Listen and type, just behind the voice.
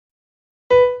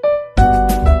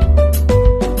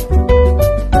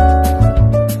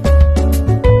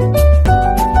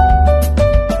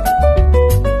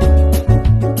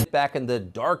back in the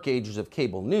dark ages of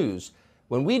cable news,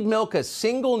 when we'd milk a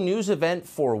single news event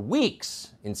for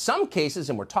weeks, in some cases,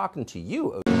 and we're talking to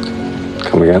you,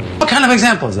 come again? What kind of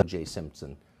examples? Jay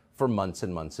Simpson, for months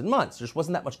and months and months. There just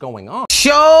wasn't that much going on.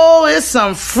 Show is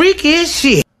some freaky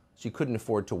shit. So you couldn't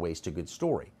afford to waste a good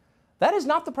story. That is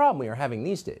not the problem we are having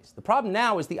these days. The problem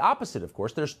now is the opposite, of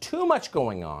course. There's too much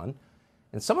going on,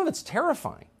 and some of it's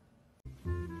terrifying.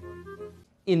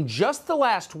 In just the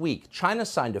last week, China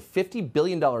signed a $50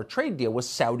 billion trade deal with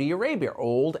Saudi Arabia,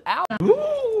 old Al.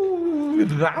 Ooh,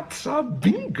 that's a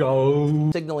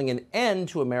bingo. Signaling an end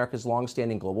to America's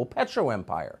longstanding global petro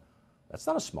empire. That's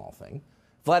not a small thing.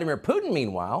 Vladimir Putin,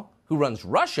 meanwhile, who runs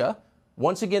Russia,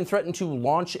 once again threatened to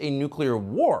launch a nuclear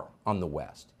war on the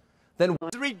West. Then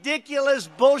ridiculous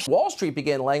bullshit. Wall Street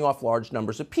began laying off large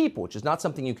numbers of people, which is not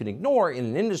something you can ignore in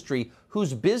an industry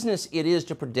whose business it is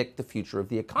to predict the future of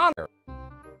the economy.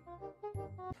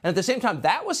 And at the same time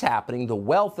that was happening, the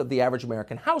wealth of the average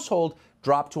American household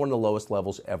dropped to one of the lowest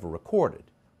levels ever recorded.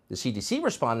 The CDC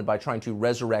responded by trying to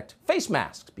resurrect face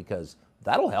masks, because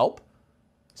that'll help.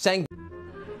 Sam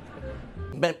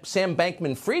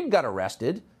Bankman-Fried got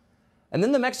arrested. And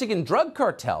then the Mexican drug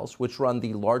cartels, which run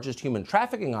the largest human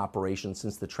trafficking operation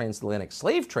since the transatlantic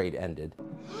slave trade ended.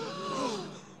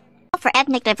 For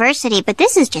ethnic diversity, but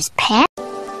this is just